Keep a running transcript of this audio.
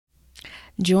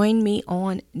Join me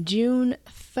on June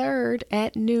 3rd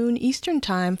at noon Eastern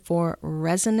Time for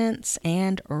Resonance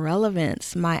and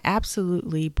Relevance, my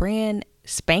absolutely brand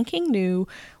spanking new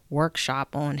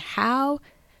workshop on how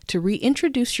to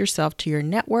reintroduce yourself to your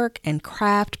network and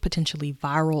craft potentially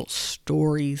viral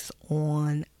stories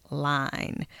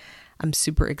online. I'm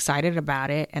super excited about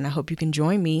it, and I hope you can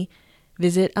join me.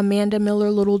 Visit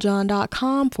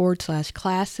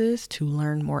amandamillerlittlejohn.com/classes to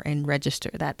learn more and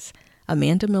register. That's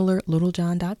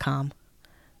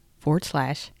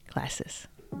amandamillerlittlejohn.com/classes.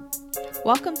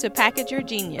 Welcome to Package Your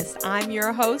Genius. I'm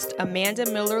your host, Amanda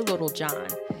Miller Littlejohn.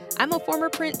 I'm a former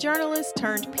print journalist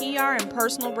turned PR and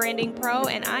personal branding pro,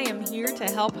 and I am here to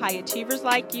help high achievers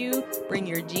like you bring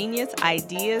your genius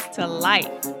ideas to life.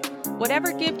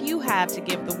 Whatever gift you have to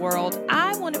give the world,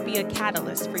 I want to be a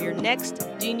catalyst for your next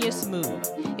genius move.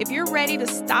 If you're ready to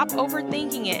stop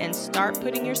overthinking it and start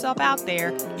putting yourself out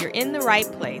there, you're in the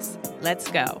right place. Let's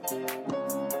go.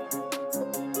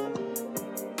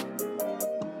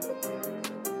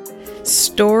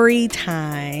 Story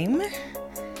time.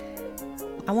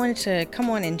 I wanted to come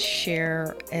on and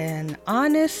share an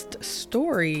honest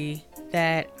story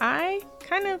that I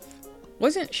kind of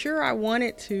wasn't sure I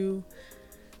wanted to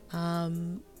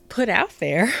put out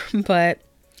there, but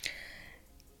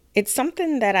it's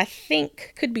something that I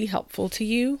think could be helpful to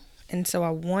you. And so I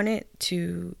wanted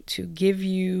to give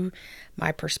you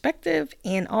my perspective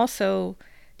and also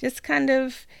just kind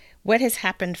of what has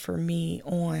happened for me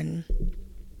on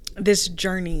this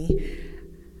journey.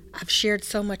 I've shared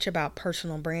so much about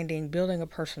personal branding, building a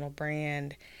personal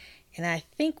brand, and I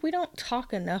think we don't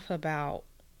talk enough about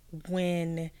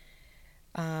when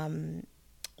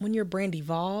your brand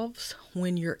evolves,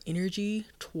 when your energy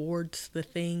towards the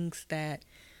things that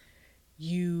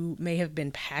you may have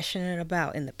been passionate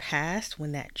about in the past,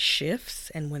 when that shifts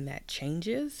and when that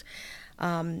changes.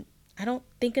 I don't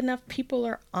think enough people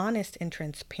are honest and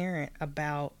transparent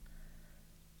about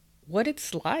what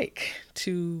it's like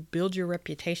to build your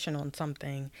reputation on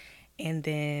something and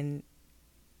then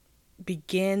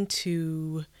begin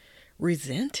to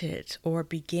resent it or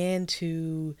begin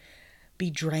to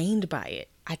be drained by it.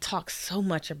 I talk so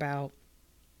much about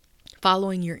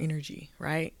following your energy,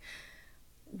 right?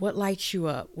 What lights you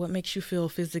up? What makes you feel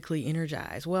physically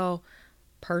energized? Well,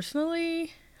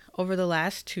 personally, over the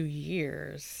last 2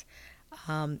 years,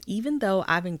 even though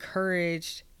I've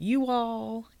encouraged you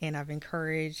all and I've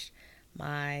encouraged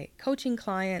my coaching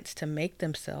clients to make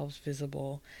themselves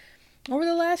visible, over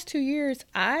the last 2 years,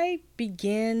 I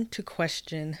began to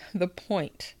question the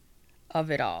point of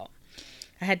it all.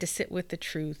 I had to sit with the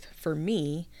truth for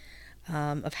me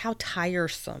of how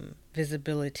tiresome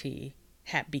visibility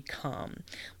had become,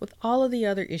 with all of the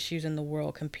other issues in the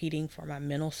world competing for my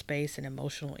mental space and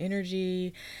emotional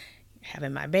energy,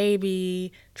 having my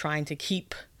baby, trying to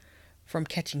keep from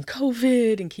catching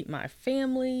COVID and keep my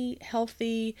family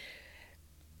healthy.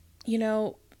 You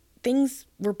know, things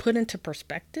were put into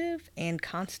perspective, and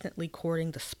constantly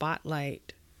courting the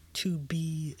spotlight to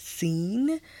be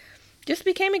seen just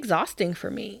became exhausting for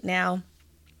me. Now,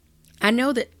 I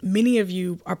know that many of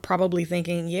you are probably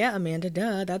thinking, yeah, Amanda,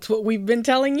 duh, that's what we've been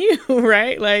telling you,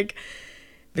 right? Like,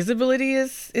 visibility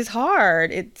is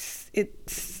hard.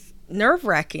 It's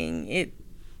nerve-wracking. It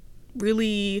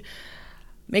really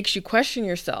makes you question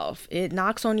yourself. It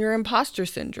knocks on your imposter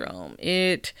syndrome.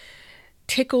 It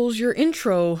tickles your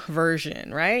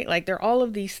introversion, right? Like, there are all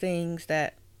of these things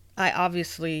that I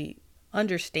obviously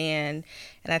understand,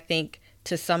 and I think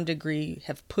to some degree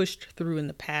have pushed through in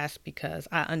the past, because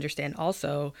I understand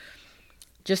also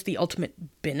just the ultimate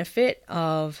benefit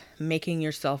of making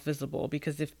yourself visible.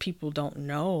 Because if people don't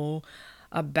know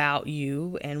about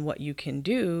you and what you can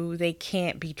do, they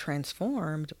can't be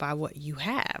transformed by what you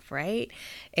have, right?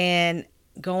 And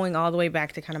going all the way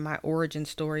back to kind of my origin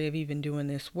story of even doing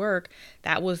this work,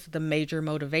 that was the major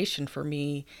motivation for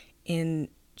me in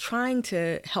trying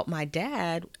to help my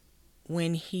dad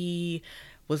when he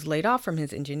was laid off from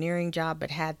his engineering job,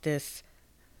 but had this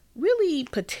really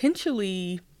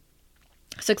potentially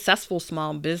successful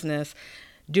small business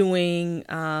doing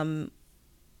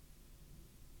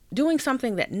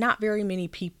something that not very many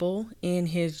people in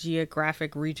his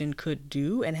geographic region could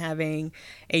do, and having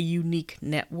a unique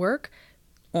network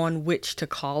on which to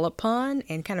call upon,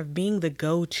 and kind of being the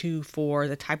go-to for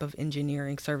the type of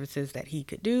engineering services that he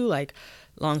could do. Like,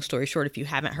 long story short, if you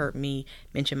haven't heard me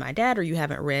mention my dad, or you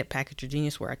haven't read Package Your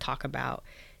Genius, where I talk about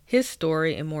his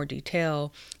story in more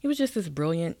detail, he was just this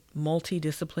brilliant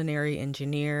multidisciplinary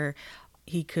engineer.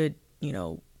 He could,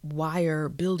 wire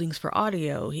buildings for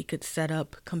audio. He could set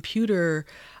up computer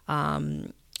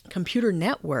computer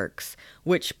networks,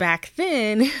 which back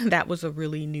then that was a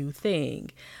really new thing.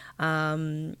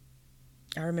 I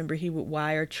remember he would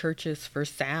wire churches for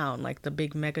sound, like the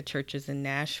big mega churches in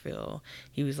Nashville.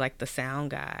 He was like the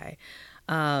sound guy.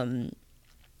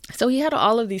 So he had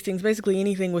all of these things, basically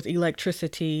anything with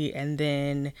electricity and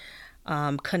then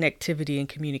connectivity and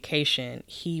communication.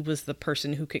 He was the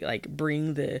person who could like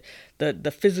bring the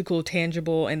physical,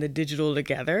 tangible, and the digital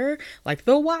together, like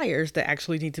the wires that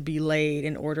actually need to be laid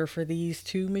in order for these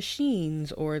two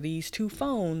machines or these two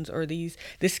phones or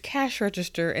this cash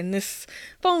register and this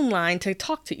phone line to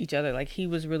talk to each other. Like he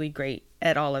was really great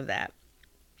at all of that.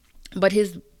 But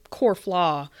his core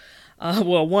flaw,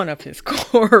 one of his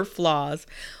core flaws,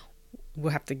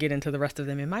 we'll have to get into the rest of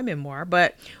them in my memoir,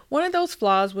 but one of those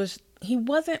flaws was he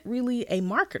wasn't really a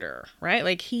marketer, right?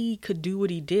 Like he could do what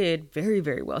he did very,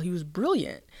 very well. He was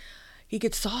brilliant. He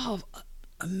could solve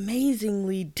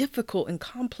amazingly difficult and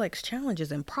complex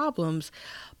challenges and problems,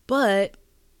 but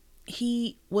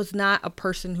he was not a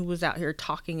person who was out here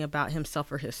talking about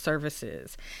himself or his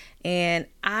services. And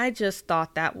I just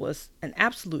thought that was an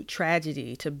absolute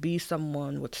tragedy, to be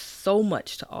someone with so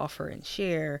much to offer and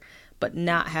share, but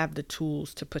not have the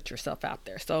tools to put yourself out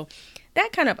there. So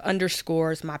that kind of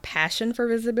underscores my passion for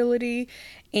visibility.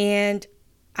 And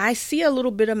I see a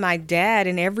little bit of my dad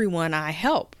in everyone I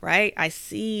help, right? I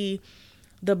see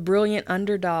the brilliant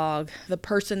underdog, the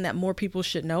person that more people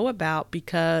should know about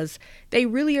because they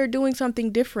really are doing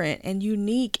something different and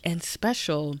unique and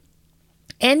special.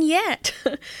 And yet,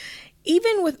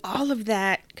 even with all of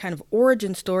that kind of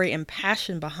origin story and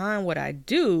passion behind what I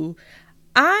do,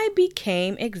 I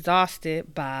became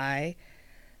exhausted by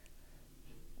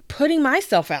putting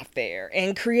myself out there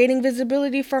and creating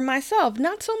visibility for myself,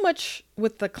 not so much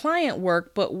with the client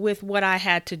work, but with what I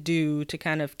had to do to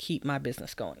kind of keep my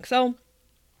business going. So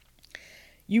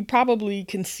you probably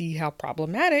can see how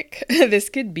problematic this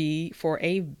could be for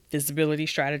a visibility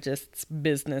strategist's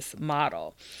business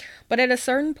model. But at a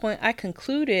certain point, I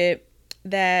concluded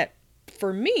that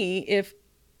for me, if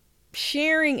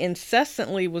sharing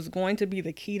incessantly was going to be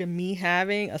the key to me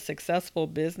having a successful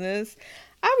business,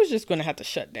 I was just going to have to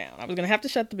shut down. I was going to have to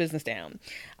shut the business down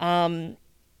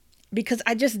because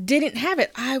I just didn't have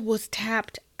it. I was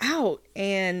tapped out,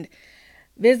 and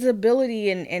visibility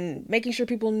and making sure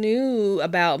people knew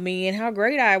about me and how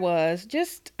great I was,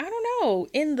 just, I don't know,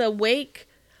 in the wake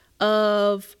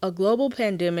of a global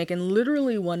pandemic and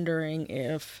literally wondering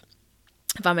if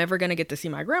I'm ever going to get to see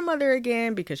my grandmother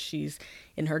again because she's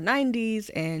in her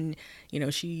 90s and,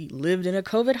 she lived in a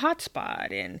COVID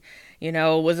hotspot and,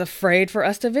 was afraid for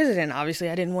us to visit. And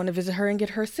obviously I didn't want to visit her and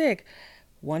get her sick.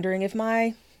 Wondering if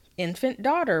my infant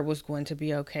daughter was going to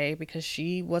be okay because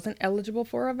she wasn't eligible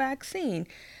for a vaccine.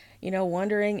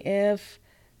 Wondering if,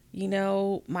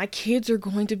 my kids are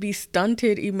going to be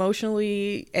stunted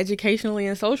emotionally, educationally,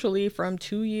 and socially from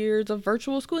 2 years of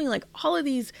virtual schooling. Like all of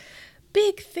these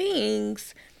big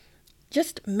things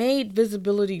just made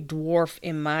visibility dwarf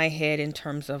in my head in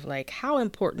terms of like how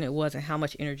important it was and how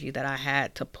much energy that I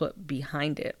had to put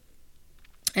behind it.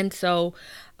 And so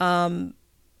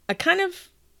I kind of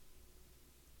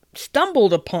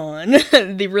stumbled upon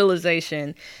the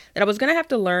realization that I was going to have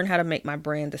to learn how to make my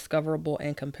brand discoverable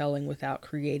and compelling without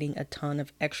creating a ton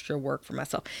of extra work for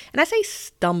myself. And I say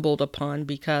stumbled upon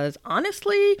because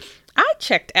honestly, I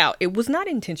checked out. It was not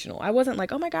intentional. I wasn't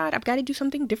like, oh my God, I've got to do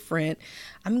something different.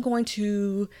 I'm going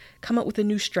to come up with a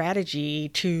new strategy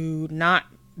to not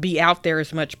be out there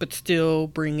as much, but still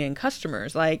bring in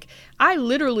customers. Like I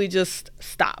literally just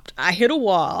stopped. I hit a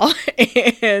wall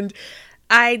and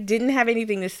I didn't have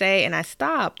anything to say and I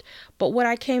stopped. But what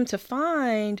I came to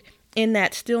find in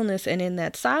that stillness and in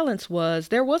that silence was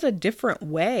there was a different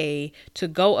way to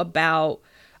go about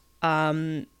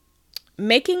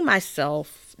making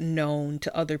myself known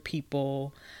to other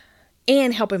people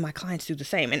and helping my clients do the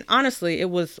same. And honestly, it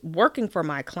was working for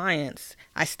my clients.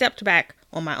 I stepped back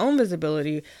on my own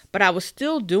visibility, but I was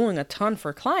still doing a ton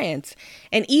for clients.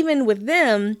 And even with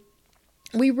them,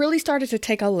 we really started to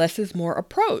take a less is more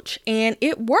approach, and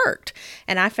it worked.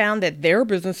 And I found that their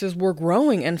businesses were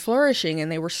growing and flourishing, and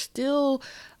they were still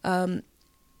making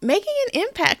an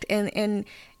impact, and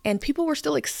people were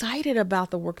still excited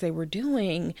about the work they were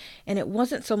doing. And it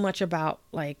wasn't so much about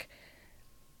like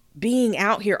being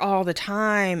out here all the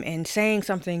time and saying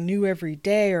something new every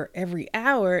day or every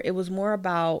hour. It was more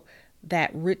about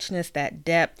that richness, that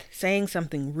depth, saying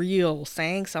something real,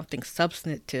 saying something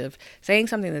substantive, saying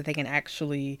something that they can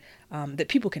actually, that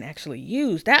people can actually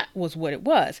use. That was what it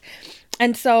was.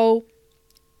 And so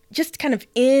just kind of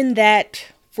in that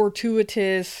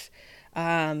fortuitous,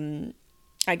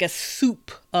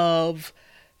 soup of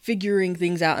figuring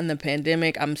things out in the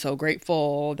pandemic. I'm so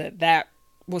grateful that that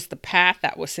was the path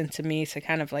that was sent to me to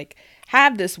kind of like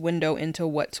have this window into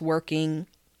what's working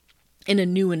in a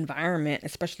new environment,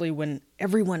 especially when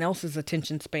everyone else's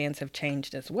attention spans have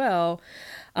changed as well.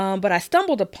 But I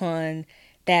stumbled upon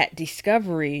that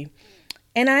discovery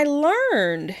and I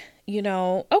learned,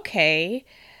 okay,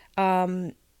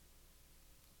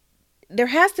 there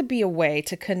has to be a way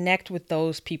to connect with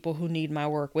those people who need my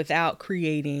work without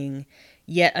creating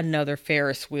yet another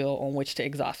Ferris wheel on which to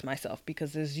exhaust myself.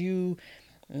 Because as you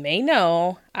may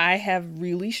know, I have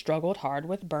really struggled hard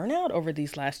with burnout over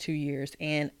these last 2 years.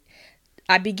 And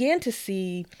I began to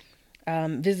see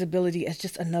visibility as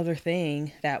just another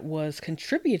thing that was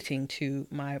contributing to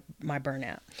my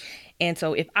burnout. And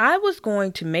so if I was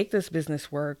going to make this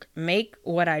business work, make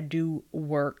what I do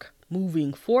work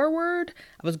moving forward,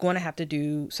 I was going to have to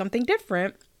do something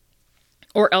different,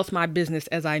 or else my business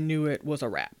as I knew it was a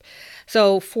wrap.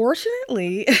 So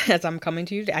fortunately, as I'm coming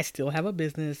to you today, I still have a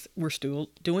business. We're still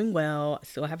doing well. I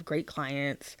still have great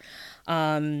clients.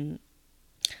 But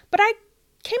I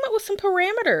came up with some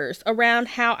parameters around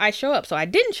how I show up. So I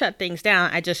didn't shut things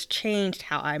down. I just changed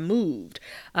how I moved.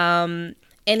 And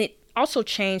it also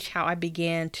changed how I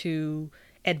began to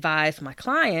advise my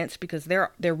clients, because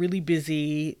they're really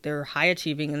busy, they're high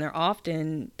achieving, and they're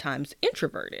oftentimes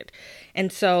introverted.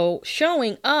 And so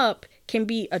showing up can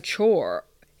be a chore.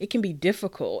 It can be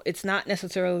difficult. It's not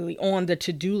necessarily on the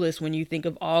to-do list when you think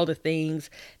of all the things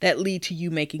that lead to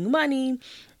you making money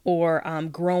or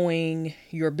growing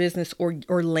your business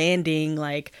or landing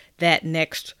like that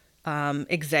next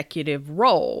executive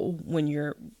role when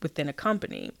you're within a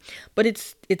company. But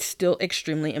it's still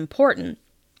extremely important.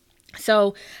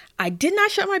 So I did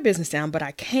not shut my business down, but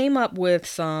I came up with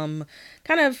some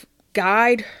kind of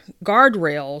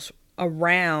guardrails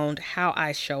around how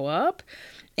I show up.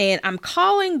 And I'm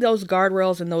calling those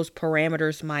guardrails and those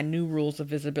parameters my new rules of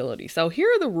visibility. So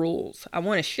here are the rules. I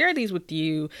want to share these with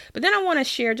you, but then I want to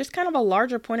share just kind of a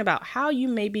larger point about how you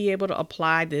may be able to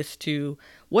apply this to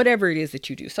whatever it is that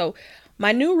you do. So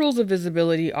my new rules of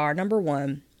visibility are: number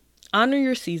one, honor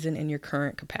your season and your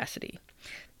current capacity.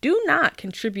 Do not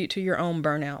contribute to your own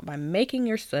burnout by making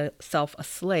yourself a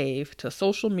slave to a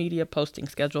social media posting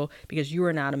schedule, because you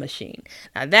are not a machine.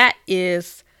 Now that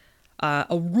is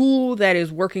a rule that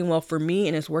is working well for me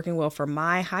and is working well for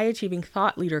my high achieving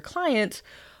thought leader clients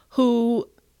who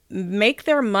make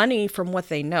their money from what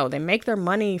they know. They make their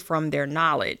money from their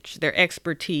knowledge, their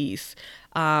expertise.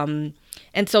 And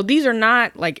so these are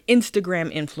not like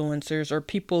Instagram influencers or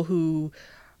people who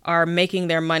are making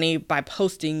their money by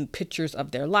posting pictures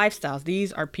of their lifestyles.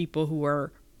 These are people who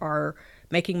are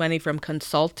making money from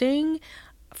consulting,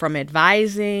 from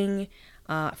advising,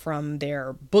 from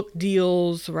their book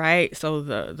deals, right? So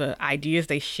the ideas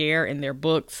they share in their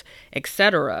books,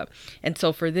 etc. And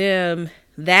so for them,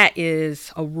 that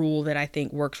is a rule that I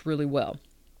think works really well.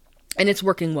 And it's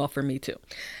working well for me too.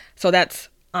 So that's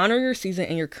honor your season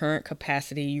and your current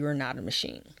capacity. You are not a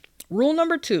machine. Rule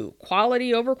number 2,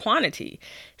 quality over quantity.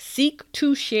 Seek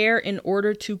to share in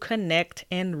order to connect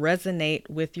and resonate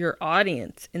with your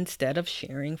audience instead of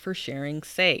sharing for sharing's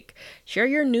sake. Share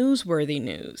your newsworthy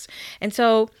news. And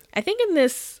so I think in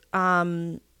this,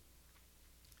 the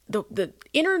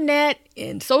internet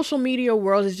and social media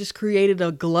world has just created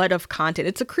a glut of content.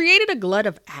 It's created a glut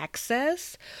of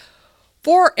access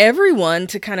for everyone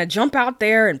to kind of jump out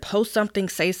there and post something,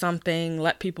 say something,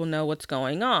 let people know what's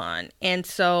going on. And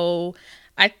so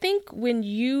I think when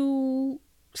you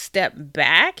step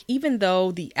back, even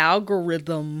though the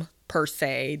algorithm per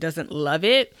se doesn't love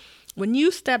it, when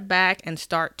you step back and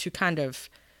start to kind of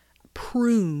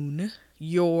prune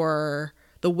the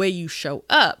way you show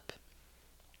up,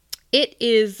 it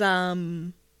is, I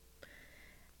don't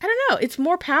know, it's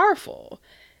more powerful.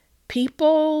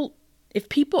 If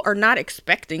people are not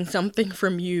expecting something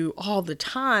from you all the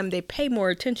time, they pay more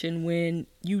attention when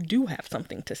you do have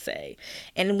something to say.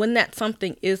 And when that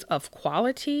something is of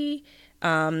quality,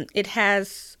 it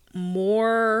has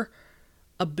more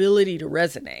ability to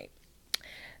resonate.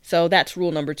 So that's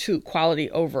rule number 2,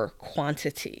 quality over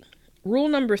quantity. Rule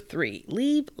number 3,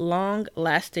 leave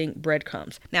long-lasting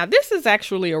breadcrumbs. Now, this is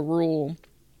actually a rule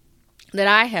that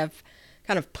I have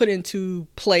kind of put into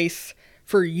place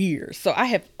for years. So I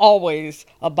have always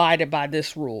abided by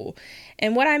this rule.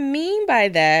 And what I mean by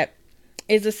that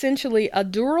is essentially a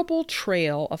durable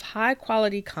trail of high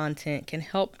quality content can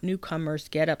help newcomers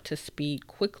get up to speed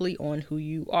quickly on who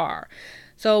you are.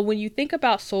 So when you think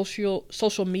about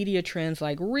social media trends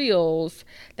like Reels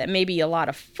that may be a lot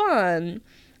of fun,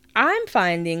 I'm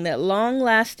finding that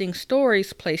long-lasting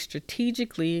stories placed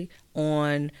strategically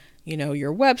on,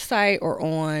 your website or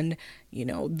on,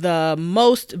 the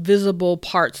most visible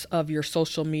parts of your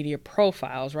social media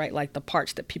profiles, right? Like the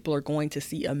parts that people are going to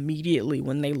see immediately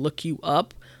when they look you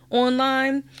up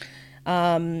online.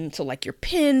 So like your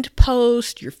pinned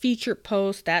post, your featured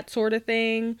post, that sort of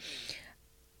thing.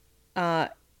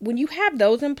 When you have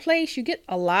those in place, you get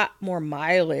a lot more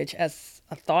mileage as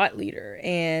a thought leader,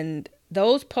 and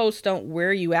those posts don't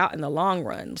wear you out in the long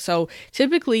run. So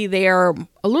typically they are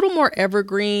a little more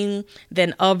evergreen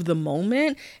than of the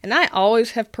moment. And I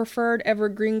always have preferred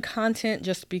evergreen content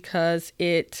just because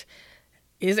it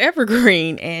is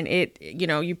evergreen, and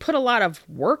you put a lot of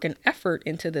work and effort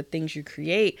into the things you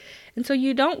create. And so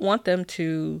you don't want them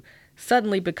to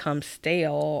suddenly become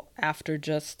stale after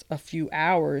just a few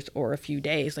hours or a few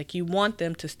days. Like, you want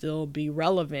them to still be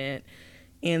relevant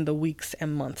in the weeks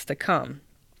and months to come.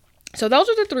 So those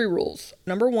are the 3 rules.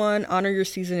 Number 1, honor your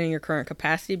season in your current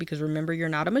capacity, because remember, you're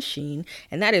not a machine,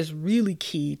 and that is really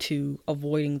key to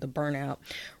avoiding the burnout.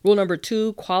 Rule number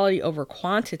 2, quality over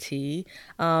quantity.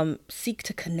 Seek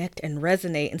to connect and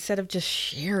resonate instead of just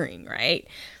sharing, right?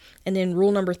 And then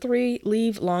rule number 3,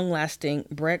 leave long-lasting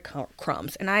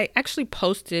breadcrumbs. And I actually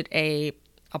posted a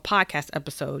podcast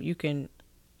episode. You can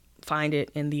find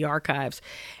it in the archives,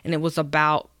 and it was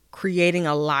about creating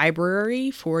a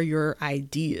library for your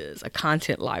ideas, a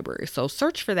content library. So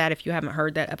search for that if you haven't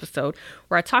heard that episode,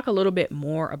 where I talk a little bit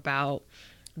more about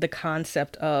the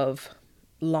concept of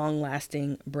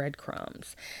long-lasting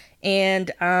breadcrumbs.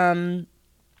 And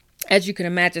as you can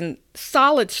imagine,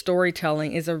 solid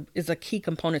storytelling is a key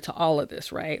component to all of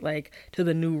this, right? Like, to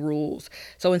the new rules.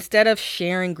 So instead of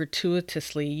sharing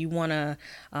gratuitously, you want to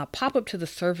pop up to the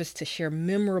surface to share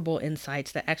memorable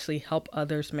insights that actually help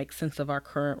others make sense of our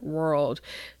current world.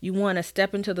 You want to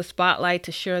step into the spotlight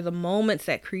to share the moments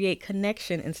that create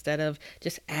connection instead of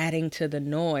just adding to the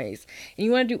noise. And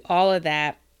you want to do all of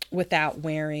that without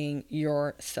wearing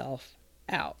yourself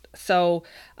out. So,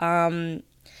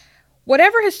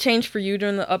 whatever has changed for you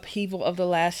during the upheaval of the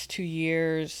last 2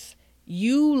 years,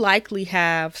 you likely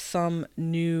have some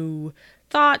new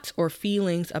thoughts or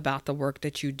feelings about the work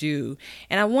that you do.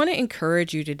 And I want to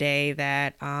encourage you today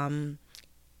that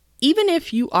even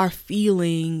if you are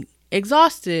feeling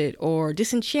exhausted or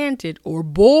disenchanted or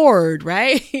bored,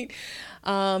 right?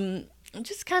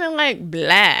 Just kind of like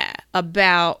blah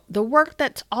about the work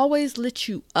that's always lit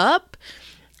you up.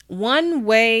 One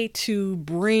way to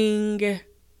bring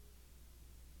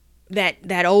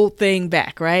that old thing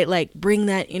back, right? Like, bring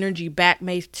that energy back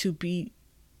may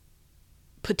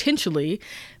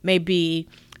be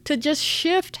to just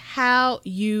shift how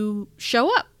you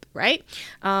show up, right?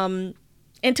 And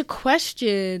to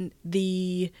question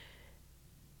the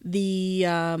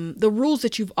rules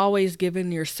that you've always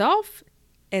given yourself,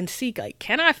 and seek, like,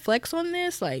 can I flex on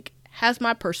this? Like, has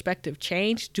my perspective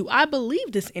changed? Do I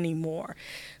believe this anymore?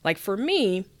 Like, for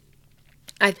me,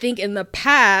 I think in the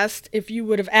past, if you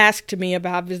would have asked me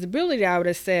about visibility, I would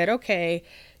have said, okay,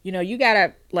 you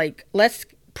gotta, like, let's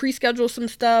pre-schedule some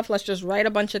stuff. Let's just write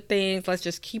a bunch of things. Let's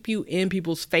just keep you in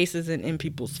people's faces and in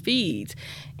people's feeds.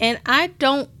 And I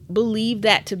don't believe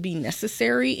that to be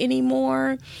necessary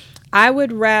anymore. I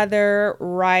would rather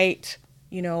write,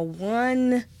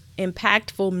 one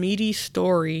impactful, meaty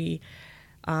story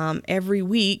every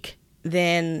week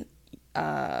than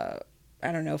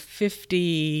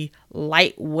 50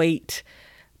 lightweight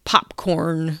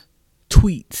popcorn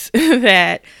tweets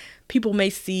that people may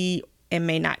see and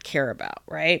may not care about,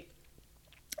 right?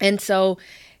 And so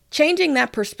changing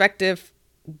that perspective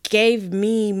gave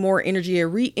me more energy. It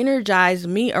re-energized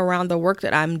me around the work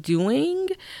that I'm doing.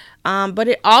 But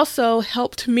it also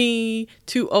helped me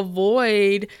to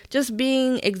avoid just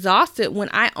being exhausted when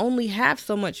I only have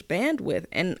so much bandwidth.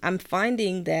 And I'm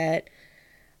finding that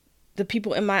the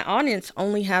people in my audience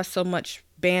only have so much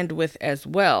bandwidth as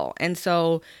well. And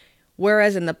so,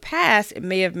 whereas in the past, it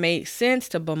may have made sense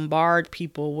to bombard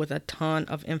people with a ton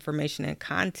of information and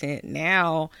content,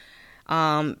 now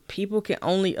people can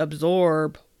only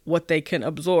absorb what they can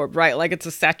absorb, right? Like, it's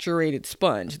a saturated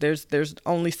sponge. There's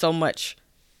only so much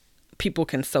people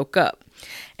can soak up.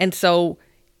 And so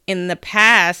in the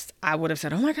past, I would have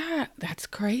said, oh my God, that's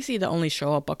crazy to only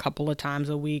show up a couple of times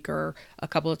a week or a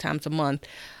couple of times a month.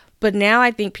 But now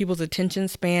I think people's attention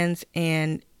spans,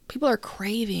 and people are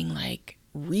craving like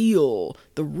the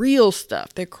real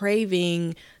stuff. They're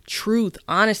craving truth,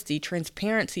 honesty,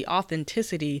 transparency,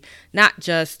 authenticity, not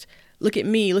just look at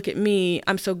me,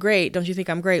 I'm so great. Don't you think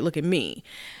I'm great? Look at me.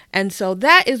 And so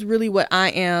that is really what I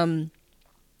am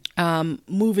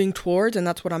moving towards, and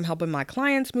that's what I'm helping my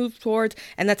clients move towards.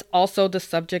 And that's also the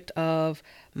subject of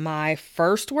my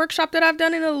first workshop that I've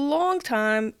done in a long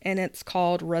time, and it's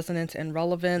called Resonance and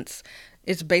Relevance.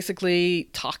 It's basically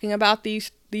talking about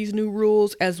these new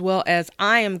rules, as well as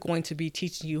I am going to be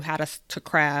teaching you how to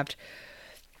craft.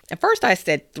 At first I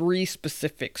said 3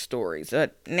 specific stories,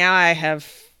 but now I have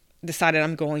decided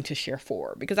I'm going to share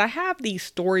 4, because I have these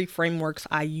story frameworks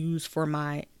I use for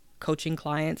my coaching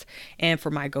clients and for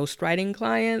my ghostwriting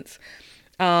clients.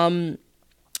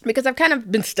 Because I've kind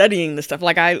of been studying this stuff.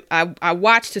 Like I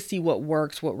watch to see what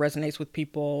works, what resonates with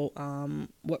people,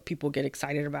 what people get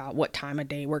excited about, what time of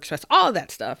day works best, all of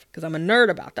that stuff, because I'm a nerd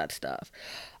about that stuff.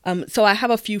 So I have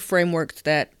a few frameworks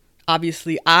that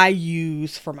obviously I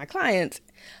use for my clients,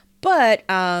 but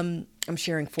I'm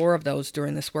sharing 4 of those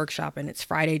during this workshop, and it's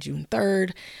Friday, June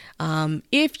 3rd.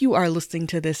 If you are listening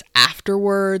to this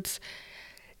afterwards,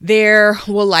 there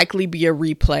will likely be a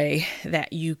replay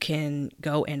that you can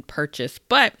go and purchase.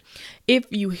 But if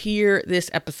you hear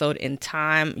this episode in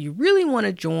time, you really want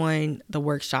to join the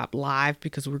workshop live,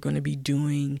 because we're going to be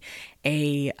doing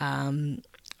a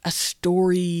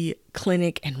story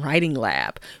clinic and writing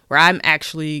lab where I'm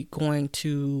actually going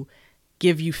to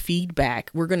give you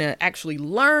feedback. We're going to actually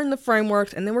learn the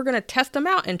frameworks, and then we're going to test them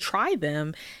out and try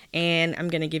them. And I'm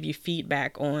going to give you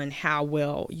feedback on how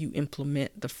well you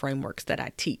implement the frameworks that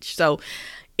I teach. So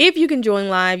if you can join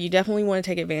live, you definitely want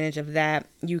to take advantage of that.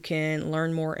 You can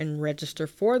learn more and register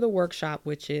for the workshop,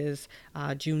 which is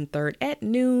June 3rd at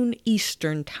noon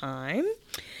Eastern time.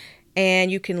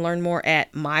 And you can learn more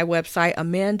at my website,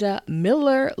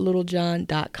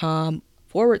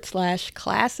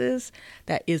 AmandaMillerLittlejohn.com/classes.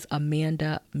 That is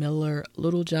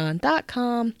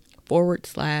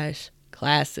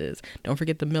AmandaMillerLittlejohn.com/classes. Don't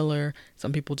forget the Miller.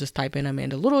 Some people just type in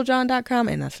AmandaLittlejohn.com,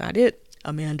 and that's not it.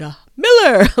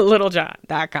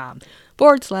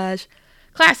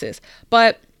 AmandaMillerLittlejohn.com/classes.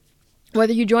 But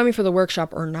whether you join me for the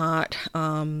workshop or not,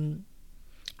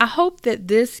 I hope that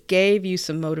this gave you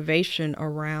some motivation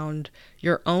around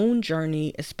your own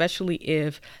journey, especially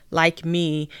if, like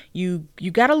me, you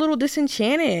got a little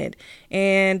disenchanted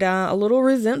and a little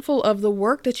resentful of the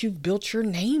work that you've built your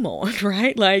name on,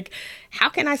 right? Like, how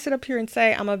can I sit up here and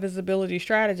say I'm a visibility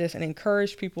strategist and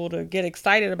encourage people to get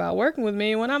excited about working with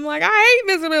me when I'm like, I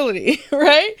hate visibility,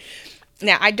 right?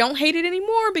 Now, I don't hate it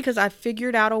anymore, because I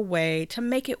figured out a way to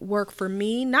make it work for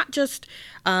me, not just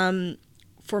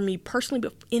for me personally,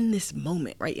 but in this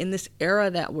moment, right? In this era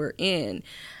that we're in.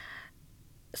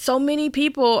 So many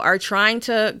people are trying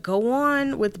to go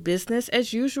on with business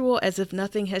as usual, as if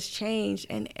nothing has changed,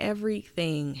 and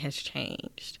everything has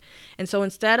changed. And so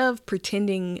instead of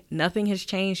pretending nothing has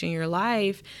changed in your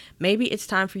life, maybe it's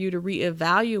time for you to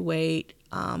reevaluate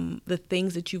the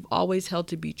things that you've always held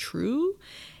to be true,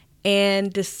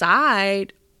 and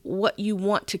decide what you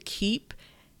want to keep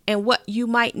and what you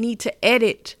might need to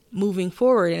edit moving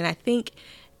forward. And I think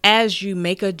as you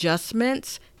make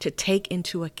adjustments to take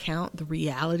into account the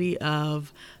reality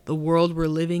of the world we're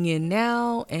living in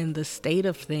now and the state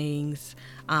of things,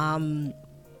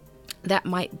 that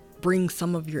might bring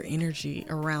some of your energy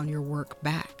around your work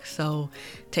back. So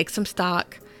take some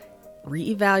stock,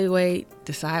 reevaluate,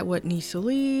 decide what needs to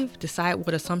leave, decide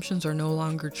what assumptions are no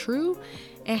longer true,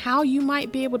 and how you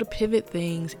might be able to pivot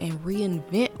things and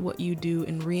reinvent what you do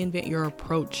and reinvent your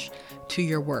approach to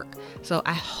your work. So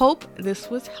I hope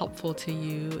this was helpful to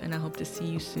you, and I hope to see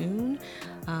you soon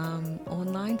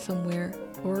online somewhere,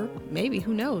 or maybe,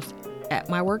 who knows, at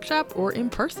my workshop or in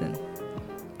person.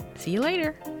 See you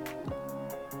later.